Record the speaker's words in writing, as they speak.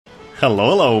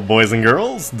Hello, hello, boys and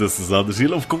girls. This is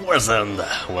Okey, of course, and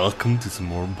welcome to some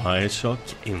more Bioshock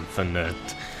Infinite.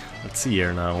 Let's see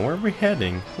here now. Where are we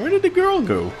heading? Where did the girl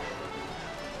go?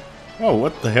 Oh,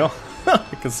 what the hell?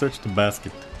 I can search the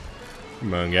basket.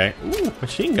 Come on, guy. Ooh,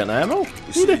 machine gun ammo.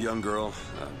 You see a young girl,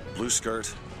 blue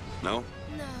skirt? No?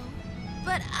 No.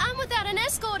 But I'm without an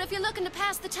escort if you're looking to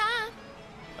pass the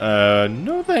time.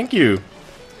 No, thank you.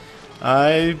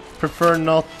 I prefer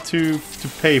not to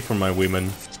pay for my women.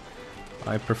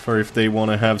 I prefer if they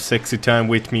want to have sexy time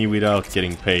with me without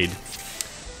getting paid.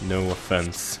 No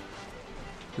offense.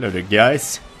 Hello there,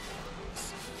 guys.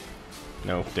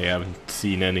 No, they haven't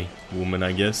seen any woman,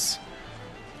 I guess.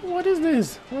 What is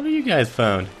this? What have you guys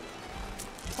found?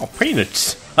 Oh,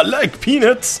 peanuts! I like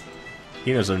peanuts!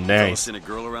 Peanuts are nice. Seen a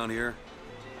girl around here?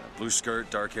 Blue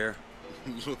skirt, dark hair?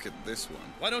 Look at this one.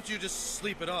 Why don't you just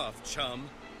sleep it off,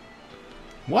 chum?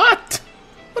 What?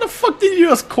 What the fuck did you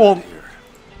just call me?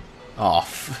 Oh,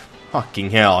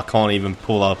 fucking hell, I can't even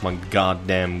pull out my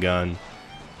goddamn gun.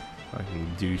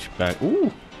 Fucking douchebag.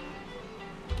 Ooh!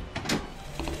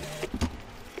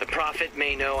 The prophet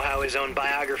may know how his own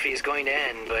biography is going to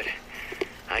end, but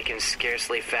I can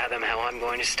scarcely fathom how I'm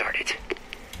going to start it.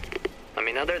 I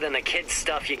mean, other than the kid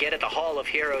stuff you get at the Hall of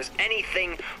Heroes,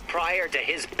 anything prior to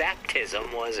his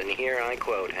baptism was, and here I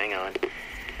quote, hang on,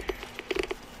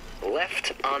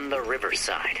 left on the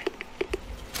riverside.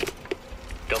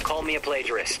 Don't call me a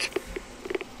plagiarist,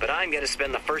 but I'm going to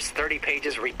spend the first 30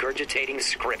 pages regurgitating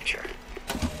scripture.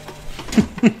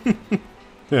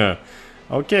 Yeah.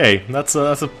 Okay, that's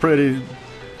a pretty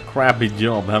crappy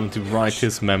job having to write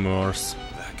his memoirs.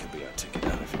 That could be our ticket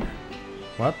out of here.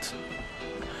 What?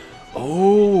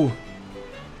 Oh!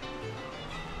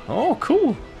 Oh,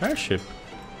 cool. Airship.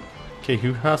 Okay,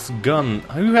 who has gun?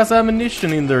 Who has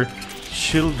ammunition in their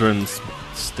children's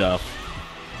stuff?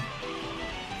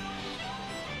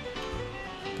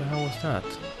 What the hell was that?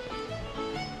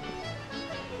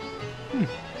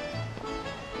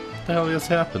 What the hell just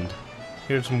happened?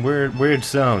 Here's some weird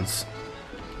sounds.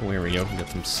 Oh, here we go. Got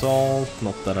some salt.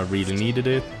 Not that I really needed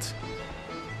it.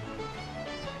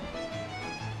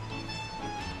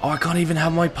 Oh, I can't even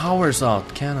have my powers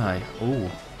out, can I?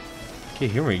 Oh. Okay,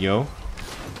 here we go.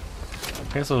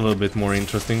 Here's a little bit more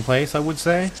interesting place, I would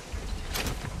say.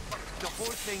 The whole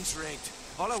thing's rigged.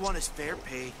 All I want is fair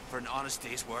pay for an honest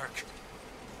day's work.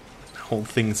 The whole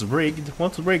thing's rigged?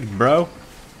 What's rigged, bro?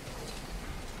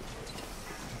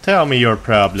 Tell me your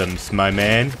problems, my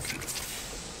man.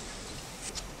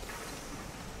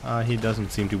 He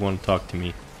doesn't seem to want to talk to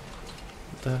me.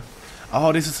 What the...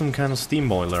 Oh, this is some kind of steam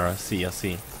boiler. I see. I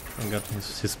got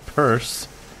his purse,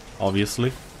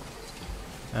 obviously.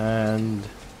 And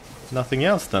nothing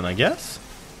else then, I guess.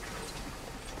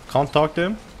 Can't talk to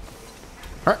him.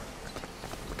 Huh.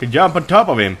 Could jump on top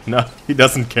of him. No, he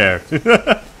doesn't care.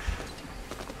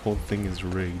 Whole thing is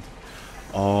rigged.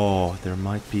 Oh, there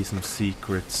might be some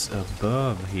secrets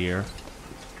above here.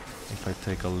 If I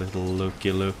take a little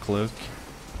looky look.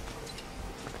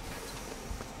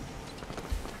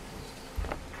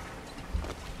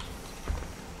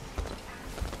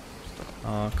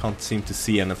 Can't seem to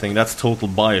see anything. That's total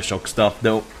Bioshock stuff,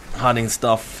 though. Hiding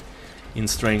stuff in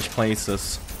strange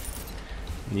places.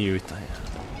 Knew it. I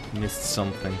missed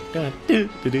something.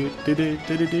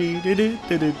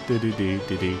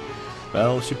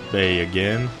 Bellship Bay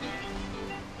again.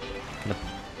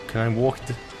 Can I walk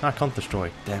the... I can't destroy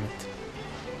it, damn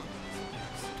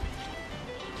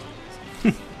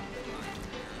it.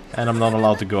 And I'm not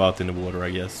allowed to go out in the water, I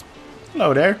guess.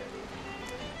 Hello there.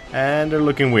 And they're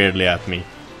looking weirdly at me.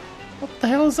 What the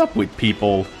hell is up with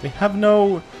people? They have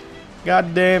no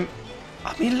goddamn...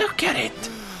 I mean, look at it!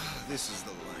 This is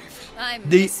the life.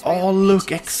 They all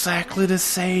look exactly the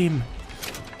same.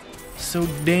 So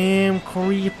damn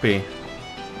creepy.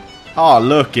 Oh,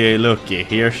 looky,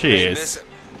 here she is.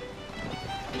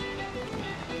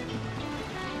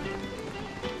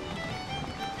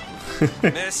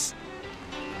 Miss?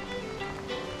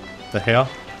 The hell?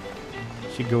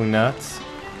 She going nuts?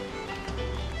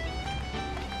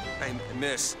 Hey,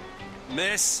 Miss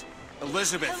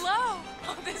Elizabeth. Hello!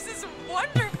 Oh, this is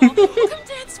wonderful! Come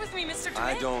dance with me, Mr. DeWitt.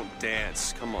 I don't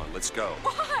dance. Come on, let's go.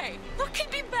 Why? What could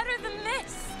be better than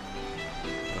this?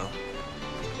 Well,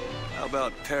 how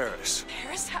about Paris?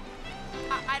 Paris?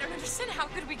 I don't understand. How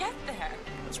could we get there?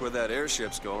 That's where that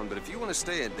airship's going, but if you want to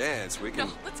stay and dance, we can...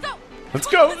 No, let's go! Let's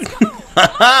go!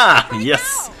 Haha!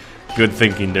 Yes! Now. Good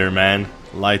thinking there, man.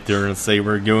 Light there and say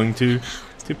we're going to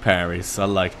Paris. I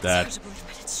like that. It's hard to believe,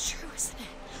 but it's true, isn't it?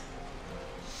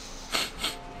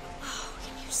 Oh,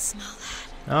 can you smell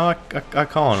that? Oh, I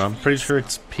can't. I'm pretty sure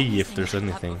it's pee if there's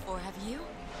anything. Before, have you?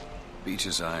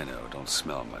 Beaches I know don't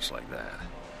smell much like that.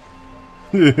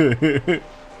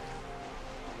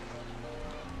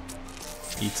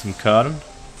 Eat some cotton.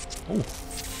 Oh.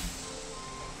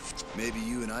 Maybe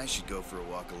you and I should go for a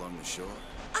walk along the shore.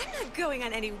 I'm not going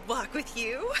on any walk with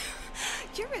you.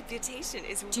 Your reputation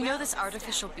is Do you know this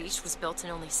artificial beach was built in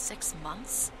only 6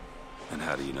 months? And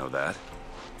how do you know that?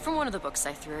 From one of the books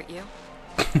I threw at you.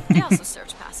 They also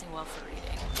served passing well for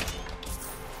reading.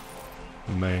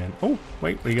 Man. Oh,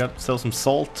 wait, we got to sell some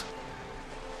salt.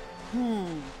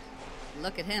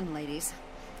 Look at him, ladies.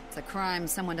 It's a crime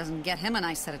someone doesn't get him a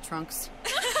nice set of trunks.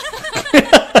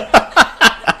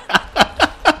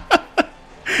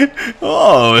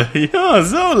 Oh, yeah,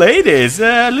 so ladies,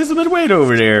 Elizabeth Wade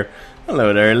over there.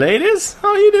 Hello there, ladies. How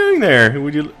are you doing there?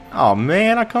 Would you? Oh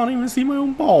man, I can't even see my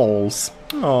own balls.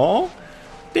 Oh,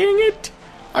 dang it!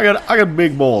 I got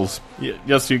big balls. Yeah,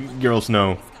 just so you girls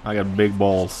know, I got big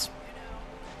balls.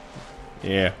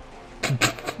 Yeah.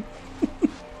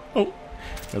 Oh,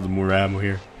 there's more ammo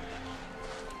here.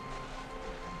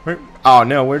 Where? Oh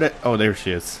no, where the? Oh, there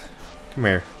she is. Come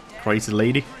here, crazy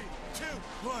lady.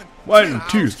 1,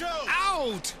 2.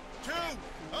 Out!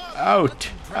 Out!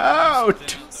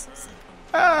 Out!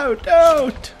 Out!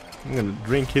 Out! I'm gonna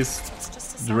drink his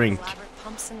drink.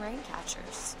 Pumps and rain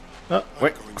catchers. Oh,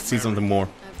 wait, I see something more.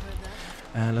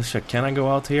 Let's check. Can I go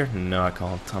out here? No, I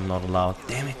can't. I'm not allowed.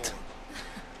 Damn it.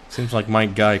 Seems like my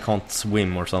guy can't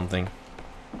swim or something.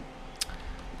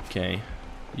 Okay.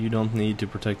 You don't need to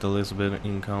protect Elizabeth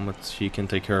in combat. She can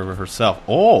take care of her herself.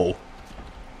 Oh!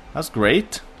 That's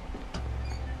great.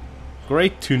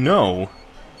 Great to know.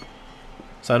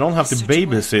 So I don't have to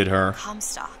babysit her.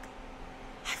 Comstock.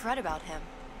 I've read about him.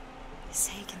 They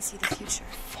say he can see the future.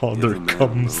 Father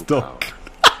Comstock.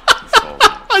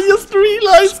 I just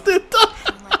realized it.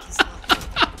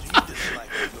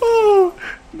 Oh,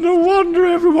 no wonder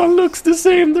everyone looks the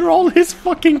same. They're all his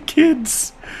fucking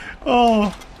kids.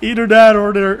 Oh, either that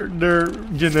or they're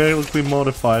genetically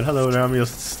modified. Hello there, I'm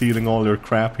just stealing all your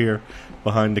crap here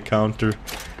behind the counter.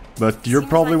 But you're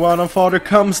probably one of Father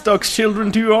Comstock's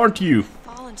children too, aren't you?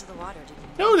 Fall into the water,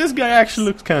 didn't you? Oh, this guy actually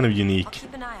looks kind of unique. I'll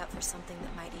keep an eye out for something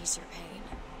that might ease your pain.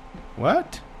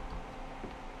 What?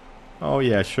 Oh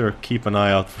yeah, sure. Keep an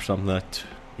eye out for something that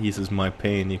eases my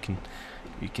pain. You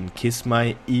can kiss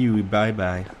my ew bye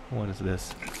bye. What is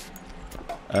this?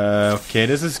 Okay,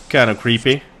 this is kind of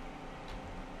creepy.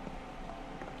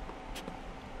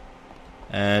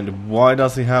 And why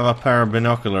does he have a pair of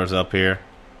binoculars up here?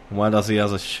 Why does he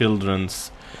have a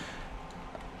children's?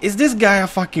 Is this guy a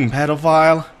fucking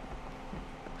pedophile?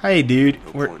 Hey dude,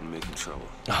 No point in making trouble.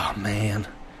 oh man.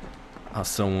 I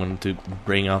so wanted to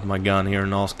bring out my gun here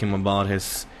and ask him about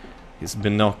his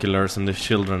binoculars and the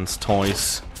children's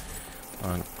toys.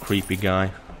 Creepy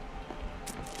guy.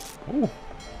 Oh.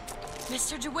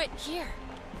 Mr. DeWitt, here.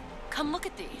 Come look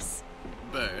at these.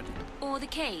 Bird. Or the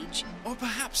cage. Or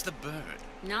perhaps the bird.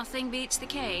 Nothing beats the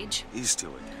cage. These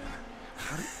two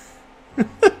again.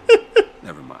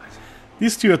 Never mind.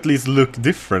 These two at least look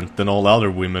different than all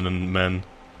other women and men.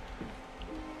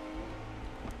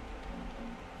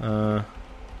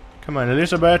 Come on,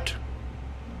 Elizabeth.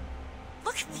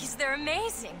 Look at these, they're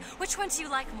amazing. Which one do you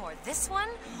like more, this one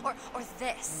or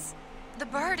this? The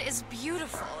bird is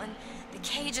beautiful and the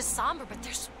cage is somber, but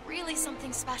there's really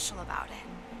something special about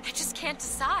it. I just can't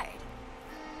decide.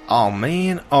 Oh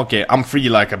man. Okay, I'm free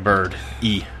like a bird.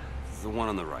 E. The one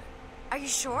on the right. Are you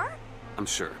sure? I'm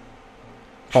sure.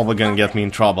 Probably gonna get me in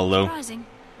trouble though. Surprising.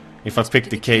 If I pick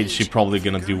the cage, she's probably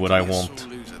gonna do what I want. Sore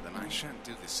loser, then I shan't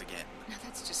do this again. Now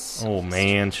that's just so Oh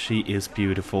man, she is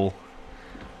beautiful.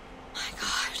 My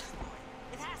God.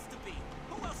 It has to be.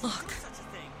 Who else Look. would do such a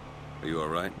thing? Are you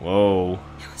alright? Whoa.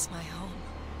 It was my home.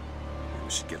 We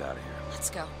should get out of here. Let's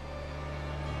go.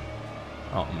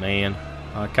 Oh man.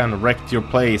 I kinda wrecked your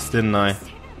place, didn't I?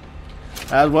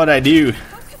 That's what I do. Look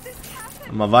at this cabin.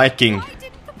 I'm a Viking. Why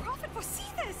didn't the prophet foresee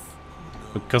this?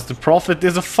 Because the prophet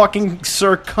is a fucking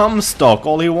Sir Comstock.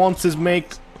 All he wants is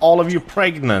make all of you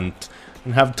pregnant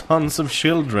and have tons of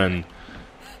children.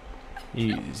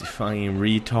 You fucking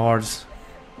retards.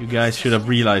 You guys should have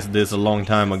realized this a long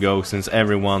time ago, since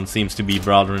everyone seems to be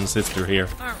brother and sister here.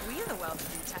 Aren't we the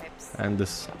well-to-do types? And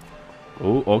this...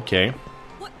 Oh, okay.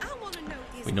 What I want to know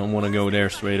is We don't want to go there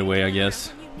straight away, I guess.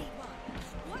 when you need one.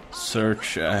 What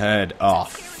Search ahead. Oh,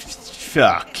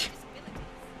 fuck.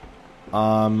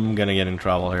 I'm gonna get in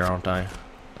trouble here, aren't I?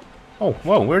 Oh,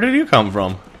 whoa, where did you come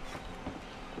from?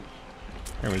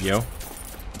 There we go.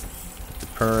 The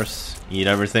purse. Eat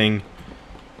everything.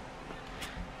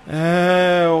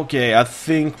 Okay, I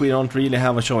think we don't really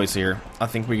have a choice here. I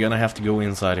think we're gonna have to go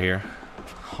inside here.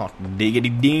 Hot diggity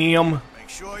damn. Make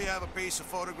sure you have a piece of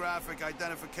photographic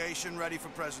identification ready for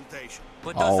presentation.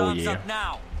 Put those Oh, arms yeah. up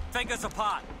now. Fingers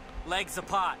apart. Legs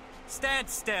apart. Stand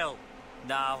still.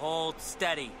 Now hold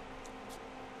steady.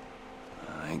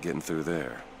 I ain't getting through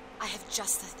there. I have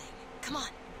just the thing. Come on.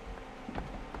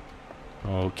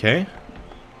 Okay.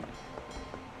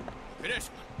 Look at this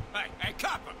one. Hey,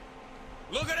 copper.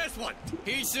 Look at this one.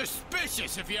 He's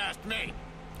suspicious, if you ask me.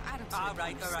 All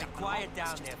right. Quiet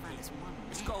down there, please.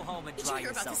 Let's go home and Did you dry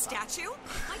hear about the yourself out. statue?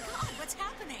 My God, what's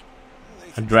happening?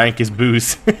 I drank his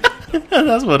booze.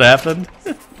 That's what happened.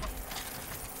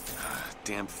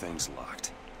 Damn thing's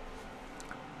locked.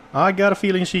 I got a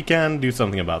feeling she can do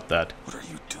something about that. What are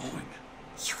you doing?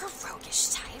 You're a roguish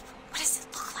type. What does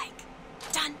it look like?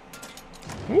 Done.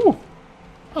 Ooh,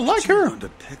 I like her. To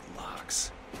pick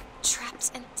locks.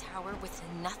 Trapped in a tower with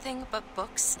nothing but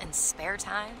books and spare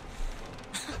time?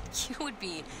 You would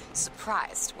be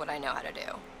surprised what I know how to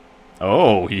do.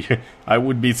 Oh, I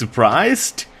would be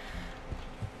surprised.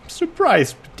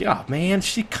 Surprised. Yeah, man,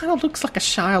 she kind of looks like a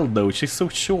child though. She's so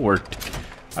short.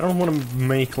 I don't want to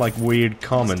make like weird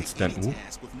comments then. Ooh.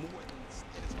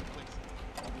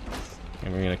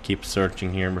 And we're gonna keep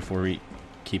searching here before we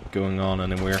keep going on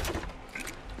anywhere.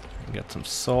 Got some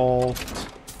salt,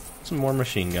 some more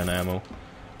machine gun ammo.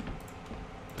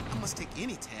 I must take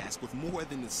any task with more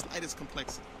than the slightest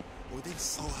complexity, or they.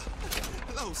 Oh,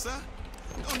 hello, sir.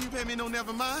 Don't you pay me no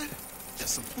never mind?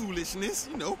 Just some foolishness,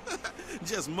 you know.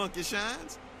 Just monkey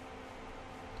shines.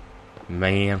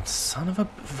 Man, son of a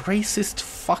racist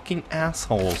fucking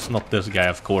assholes. Not this guy,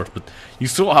 of course, but you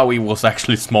saw how he was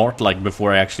actually smart, like,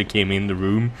 before I actually came in the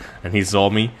room, and he saw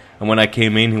me, and when I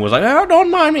came in, he was like, "Oh,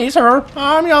 don't mind me, sir.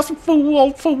 I'm just a fool,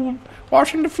 old fool,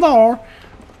 washing the floor."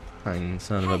 Fucking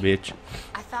son of a bitch.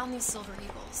 I found these silver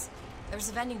eagles. There's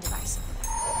a vending device over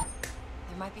there.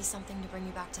 There might be something to bring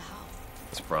you back to health.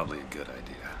 It's probably a good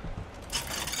idea.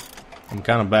 I'm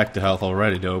kind of back to health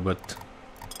already, though, but...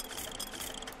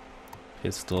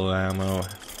 Pistol ammo.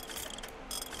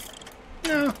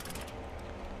 Yeah.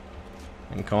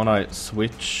 And can't I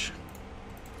switch?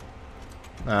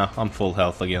 Nah, I'm full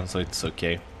health again, so it's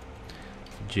okay.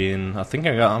 Gin. I think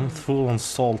I'm full on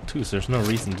salt too, so there's no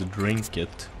reason to drink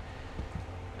it.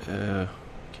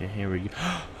 Okay, here we go.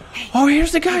 Oh,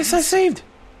 here's the guys I saved!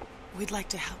 We'd like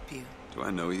to help you. Do I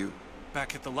know you?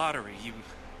 Back at the lottery,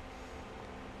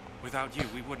 without you,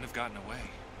 we wouldn't have gotten away.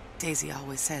 Daisy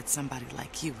always said somebody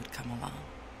like you would come along.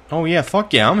 Oh yeah,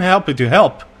 fuck yeah, I'm happy to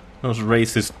help. Those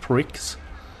racist pricks.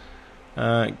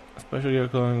 Especially your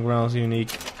clothing grounds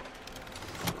unique.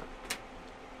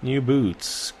 New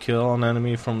boots. Kill an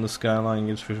enemy from the skyline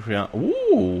gives 50%.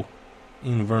 Ooh!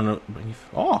 Invulnerable.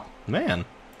 Oh, man.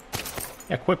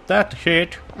 Equip that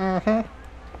shit.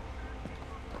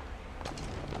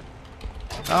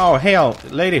 Oh, hell,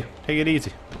 lady, take it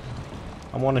easy.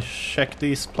 I want to check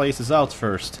these places out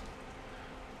first.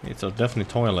 These are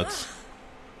definitely toilets.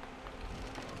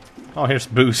 Oh, here's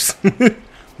booze.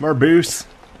 More booze.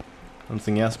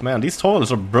 Something else. Man, these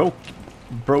toilets are broke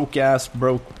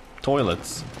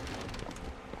toilets.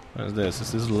 What is this?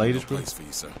 Is this the latest room? Place for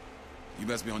you, sir. You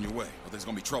best be on your way, or there's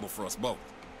gonna be trouble for us both.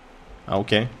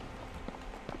 Okay.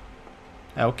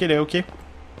 Okay.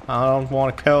 I don't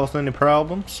want to cause any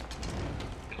problems.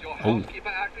 Is your housekeeper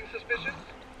acting suspicious?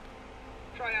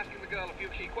 Try asking the girl a few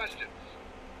key questions.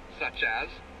 Such as,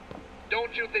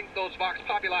 don't you think those Vox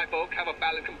Populi folk have a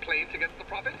valid complaint against the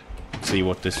Prophet? Let's see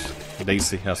what this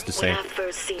Daisy has to say. When I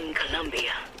first seen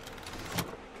Colombia.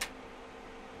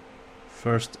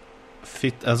 First,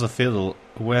 fit as a fiddle.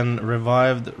 When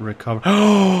revived, recover.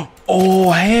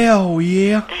 Oh, hell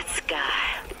yeah! That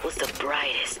sky was the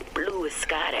brightest, bluest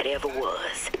sky that ever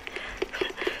was.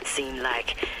 Seemed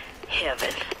like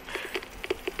heaven.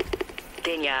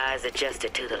 Then your eyes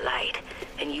adjusted to the light,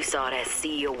 and you saw that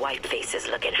sea of white faces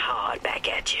looking hard back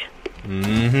at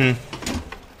you.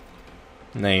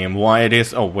 Name, why it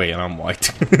is? Oh, wait, I'm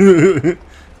white.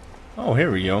 Oh,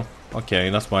 here we go. Okay,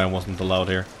 that's why I wasn't allowed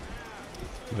here.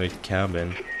 Wait,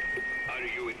 cabin. Are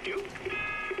you a duke?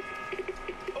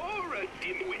 Or a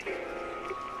dimwit?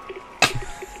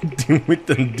 Dimwit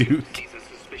and duke. He's a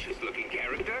suspicious-looking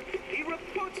character. He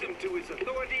reports him to his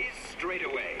authorities straight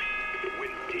away. When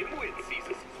Dimwit sees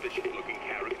a suspicious-looking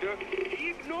character, he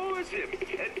ignores him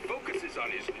and focuses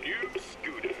on his new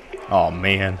scooter. Oh,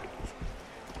 man.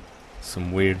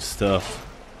 Some weird stuff.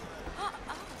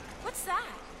 What's that?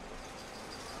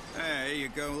 There you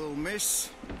go, little miss.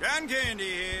 Cotton candy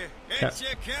here. It's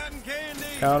your cotton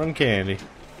candy. Cotton candy.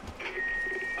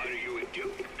 Are you a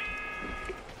duke?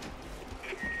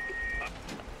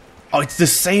 Oh, it's the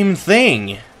same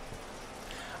thing.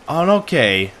 Oh,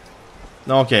 okay.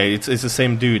 Okay, it's the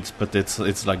same dudes, but it's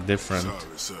like different.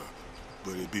 Sorry, sir,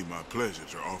 but it'd be my pleasure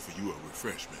to offer you a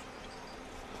refreshment.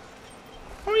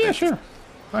 Oh yeah, sure.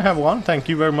 I have one. Thank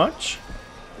you very much.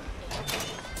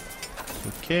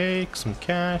 Some cake, some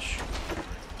cash.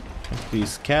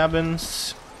 These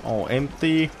cabins, all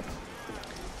empty.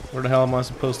 Where the hell am I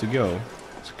supposed to go?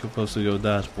 I'm supposed to go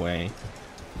that way.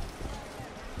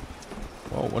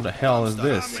 Oh, what the hell is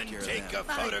this? Take a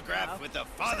photograph with the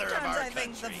father of our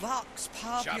country. The Vox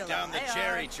popular. Chop down the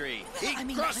cherry tree.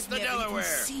 He crossed the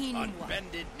Delaware. On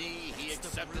bended knee, he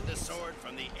accepted the sword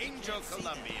from the angel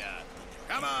Colombia.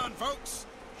 Come on, folks.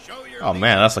 Show your Oh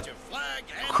man, that's a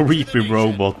creepy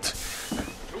robot.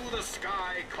 To the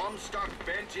sky, Comstock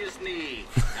bent his knee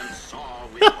and saw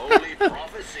with holy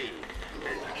prophecy.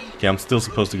 Okay, I'm still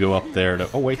supposed to go up there though.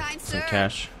 Oh wait, Kind some sir,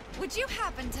 cash. Would you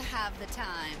happen to have the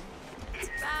time? It's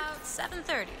about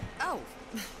 7:30. Oh,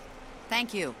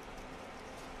 thank you.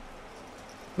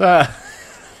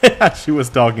 She was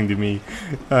talking to me,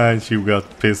 and she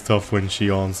got pissed off when she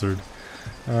answered.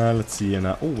 Let's see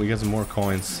now. Oh, we got some more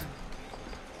coins.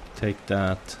 Take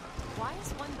that. Why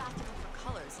is one bathroom for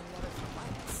colors and the other for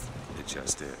lights? It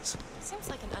just is. Seems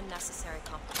like an unnecessary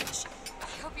complication.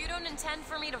 I hope you don't intend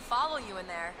for me to follow you in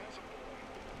there.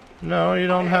 No, you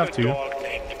don't have to.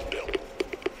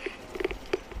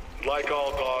 Like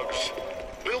all dogs,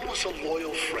 Bill was a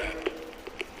loyal friend.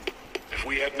 If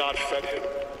we had not fed him,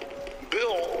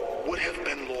 Bill would have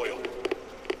been loyal.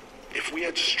 If we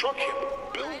had struck him,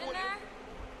 Bill would have...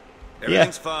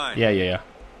 Everything's fine. Yeah.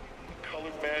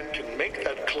 Colored man can make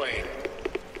that claim.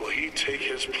 Will he take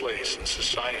his place in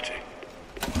society?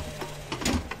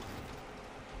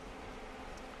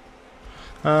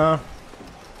 I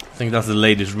think that's the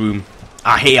ladies' room.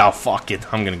 Ah, hell, fuck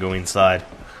it. I'm gonna go inside.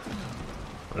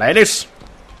 Ladies!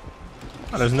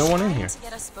 Oh, there's no one in here. To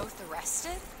get us both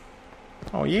arrested?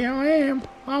 Oh, yeah, I am.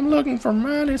 I'm looking for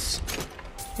Manus.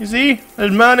 You see?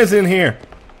 There's Manus in here.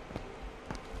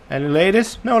 Any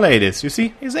ladies? No ladies. You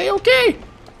see? Is they okay?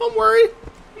 Don't worry.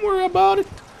 Don't worry about it.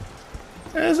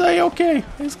 Is they okay?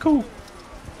 It's cool.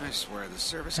 I swear the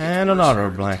service. And another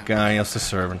black guy as a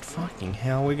servant. Fucking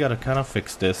hell, we gotta kind of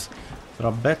fix this. But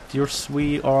I bet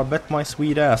I bet my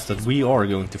sweet ass that we are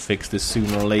going to fix this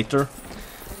sooner or later.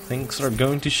 Things are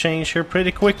going to change here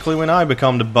pretty quickly when I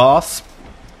become the boss.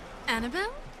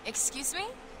 Annabelle? Excuse me?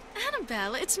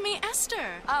 Annabelle, it's me,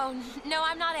 Esther. Oh, no,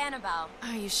 I'm not Annabelle.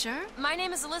 Are you sure? My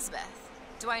name is Elizabeth.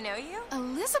 Do I know you?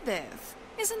 Elizabeth?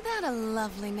 Isn't that a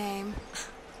lovely name?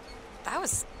 That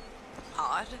was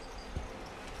odd.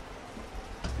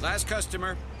 Last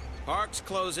customer. Park's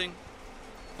closing.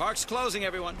 Park's closing,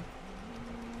 everyone.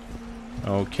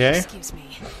 Okay. Excuse me.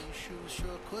 Shoes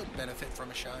sure could benefit from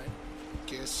a shine.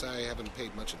 Guess I haven't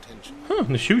paid much attention. Huh,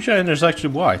 the shoe shiner is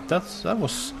actually white. That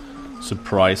was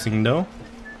surprising though.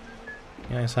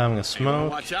 Yeah, he's having a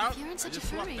smoke. Watch out. If you're in such a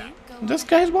hurry, go This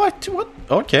guy's white too. What?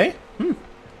 Okay.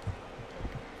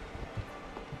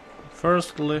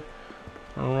 Firstly,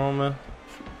 aroma.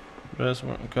 Best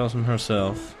one cousin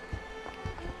herself.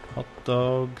 Hot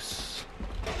dogs.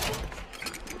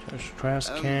 Trash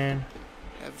can.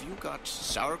 Have you got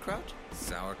sauerkraut?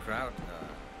 Sauerkraut?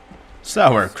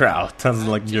 Sauerkraut. That's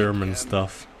like German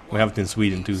stuff. We have it in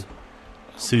Sweden too.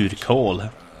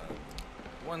 Surkål.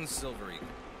 One silver eagle.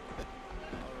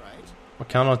 Alright. What,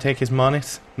 can I take his money?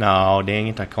 No, dang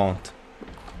it, I can't.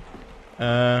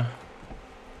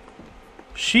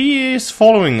 She is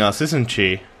following us, isn't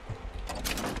she?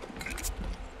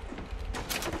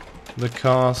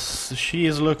 Because she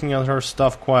is looking at her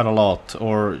stuff quite a lot,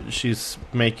 or she's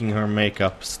making her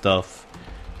makeup stuff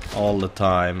all the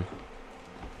time.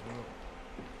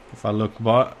 If I look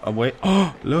away,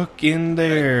 oh, look in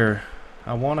there.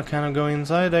 I want to kind of go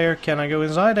inside there. Can I go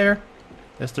inside there?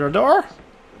 Is there a door?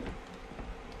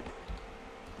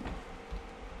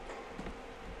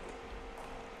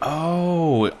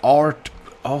 Oh, art.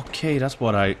 Okay, that's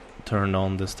what I turned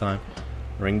on this time.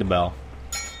 Ring the bell.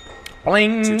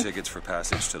 Bling! 2 tickets for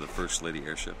passage to the First Lady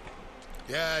airship.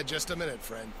 Yeah, just a minute,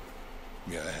 friend.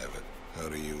 Yeah, I have it. How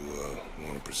do you,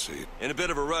 want to proceed? In a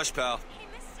bit of a rush, pal. Hey,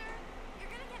 mister, you're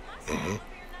gonna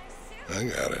get my I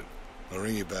got it. I'll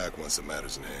ring you back once the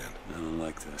matter's in hand. I don't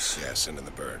like this. Yeah, send in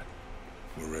the bird.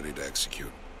 We're ready to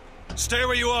execute. Stay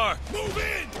where you are! Move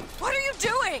in! What are you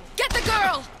doing? Get the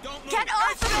girl! Get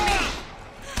off of me!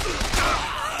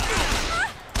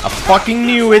 I fucking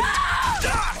knew it!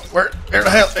 Where the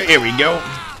hell? Here we go.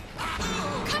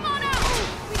 Come on out!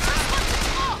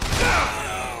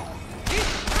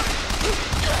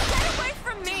 Get away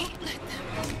from me!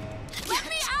 Let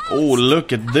me out! Oh,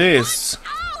 look at this.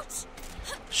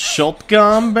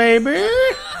 Shotgun, baby!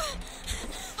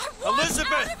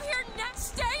 Elizabeth! Out of here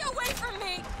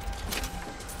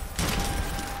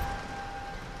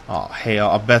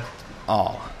hell, I bet...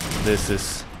 Oh, this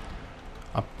is...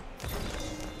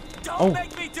 Don't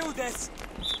make me do this.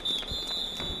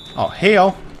 Oh,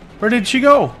 hell. Where did she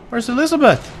go? Where's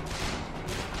Elizabeth?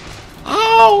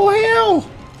 Oh, hell.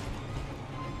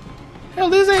 Hell,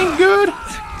 this ain't good.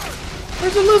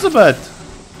 Where's Elizabeth?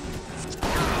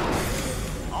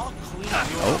 Oh.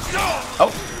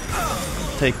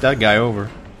 Oh. Take that guy over.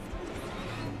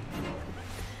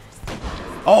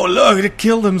 Oh, look, they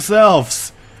killed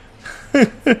themselves.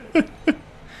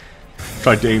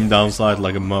 Tried to aim downside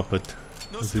like a muppet.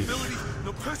 No stability,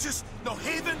 no purchase, no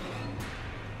haven.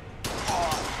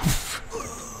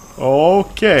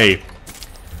 Okay.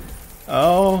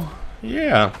 Oh,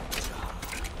 yeah.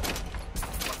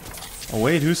 Oh,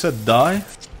 wait, who said die?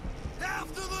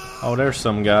 Oh, there's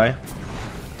some guy.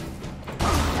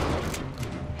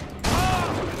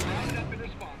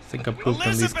 I think I pooped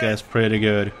on these guys pretty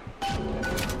good.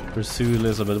 Pursue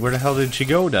Elizabeth. Where the hell did she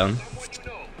go then?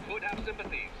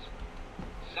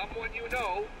 Someone you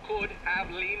know could have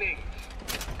leanings.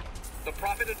 The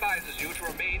Prophet advises you to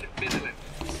remain vigilant.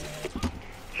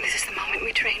 This is the moment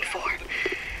we trained for.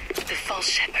 The false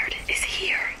shepherd is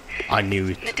here. I knew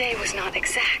it. The day was not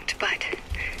exact, but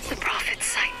the Prophet's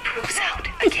sight proves out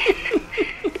again.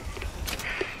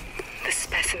 The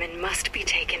specimen must be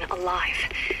taken alive.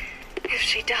 If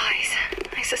she dies,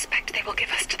 I suspect they will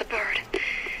give us to the bird.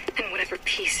 And whatever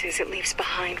pieces it leaves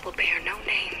behind will bear no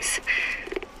names.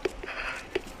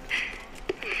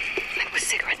 That was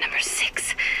cigarette number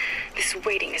 6. This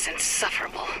waiting is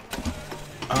insufferable.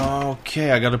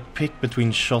 Okay, I gotta pick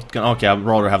between shotgun. Okay, I'd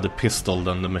rather have the pistol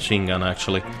than the machine gun,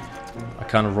 actually. I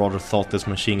kind of rather thought this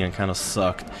machine gun kind of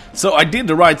sucked. So I did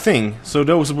the right thing. So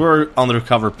those were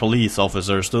undercover police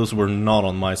officers. Those were not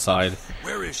on my side.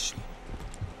 Where is she?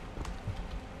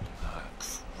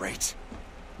 Great.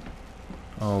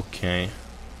 Okay.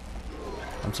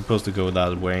 I'm supposed to go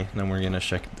that way. Then we're gonna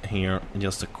check here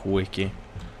just a quickie.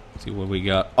 See what we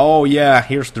got. Oh yeah,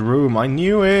 here's the room. I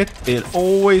knew it. It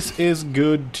always is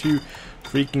good to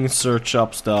freaking search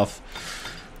up stuff.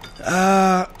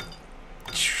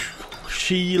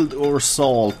 Shield or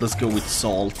salt? Let's go with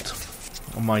salt.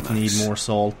 I might need more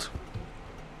salt.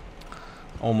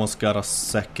 Almost got a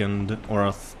second or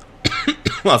a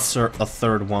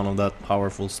third one of that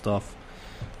powerful stuff.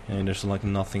 And there's like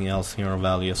nothing else here of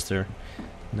value, is there?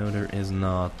 No, there is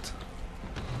not.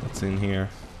 What's in here?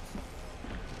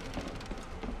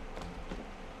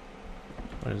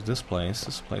 What is this place?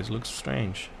 This place looks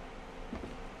strange.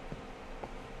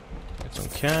 Get some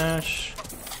cash.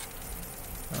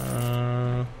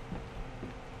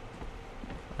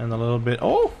 And a little bit...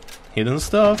 Oh! Hidden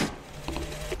stuff.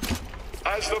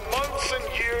 As the months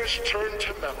and years turn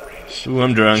to memories, Ooh,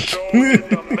 I'm drunk. so did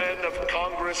the men of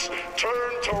Congress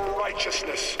turn to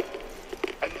righteousness.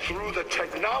 And through the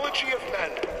technology of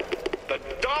men, the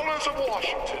dollars of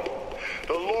Washington,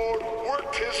 the Lord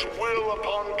worked his will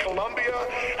upon Colombia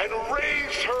and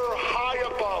raised her high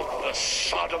above the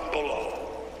Sodom below.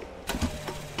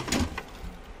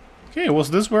 Okay,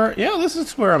 was this where... Yeah, this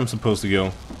is where I'm supposed to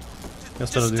go.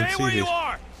 Guess that I didn't see this.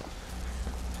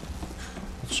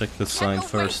 Let's check this sign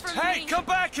first. Hey, come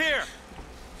back here!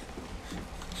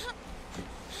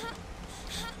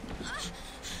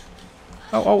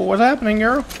 Oh, what's happening,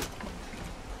 girl?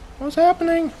 What's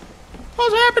happening?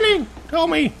 What's happening? Tell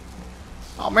me.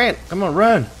 Oh man, come on,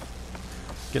 run.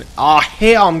 Get it. Oh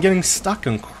hell, I'm getting stuck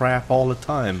on crap all the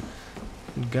time.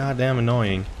 Goddamn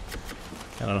annoying.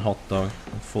 Got a hot dog,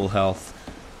 full health.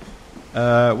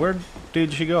 Where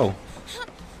did she go?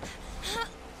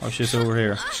 Oh, she's over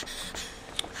here.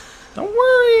 Don't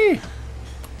worry.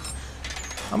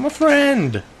 I'm a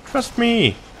friend. Trust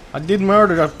me. I did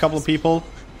murder a couple of people.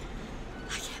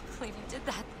 I can't believe you did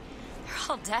that. They're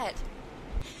all dead.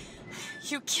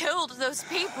 You killed those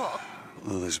people.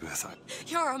 Elizabeth,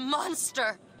 You're a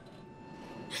monster.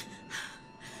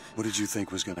 what did you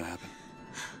think was gonna happen?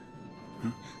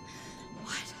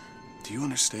 What? Do you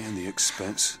understand the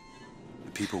expense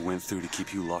that people went through to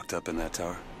keep you locked up in that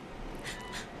tower?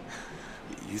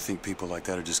 You think people like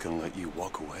that are just gonna let you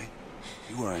walk away?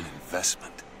 You are an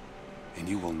investment, and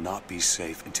you will not be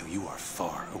safe until you are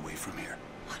far away from here.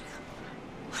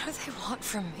 What do they want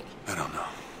from me? I don't know.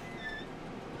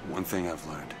 One thing I've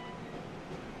learned.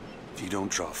 If you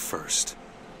don't draw first,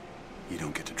 you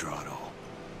don't get to draw at all.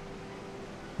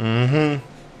 Mm-hmm.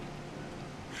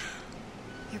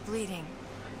 You're bleeding.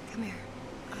 Come here.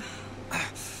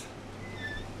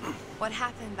 What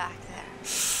happened back there?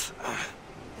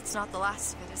 It's not the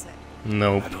last of it, is it?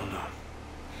 Nope. I don't know.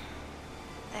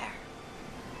 There.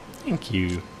 Thank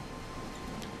you.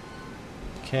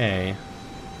 Okay.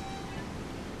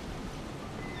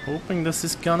 Hoping this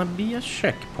is gonna be a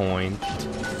checkpoint.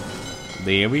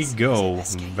 There we go.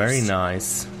 Very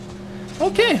nice.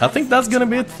 Okay, I think that's gonna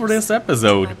be it for this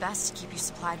episode. My best to keep you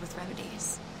supplied with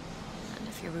remedies. And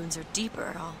if your wounds are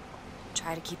deeper, I'll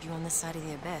try to keep you on this side of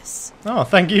the abyss. Oh,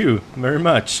 thank you very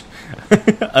much.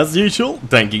 As usual,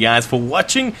 thank you guys for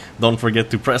watching. Don't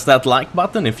forget to press that like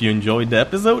button if you enjoyed the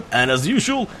episode. And as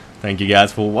usual, thank you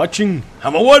guys for watching.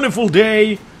 Have a wonderful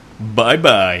day. Bye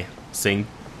bye. Saying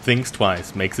things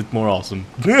twice makes it more awesome.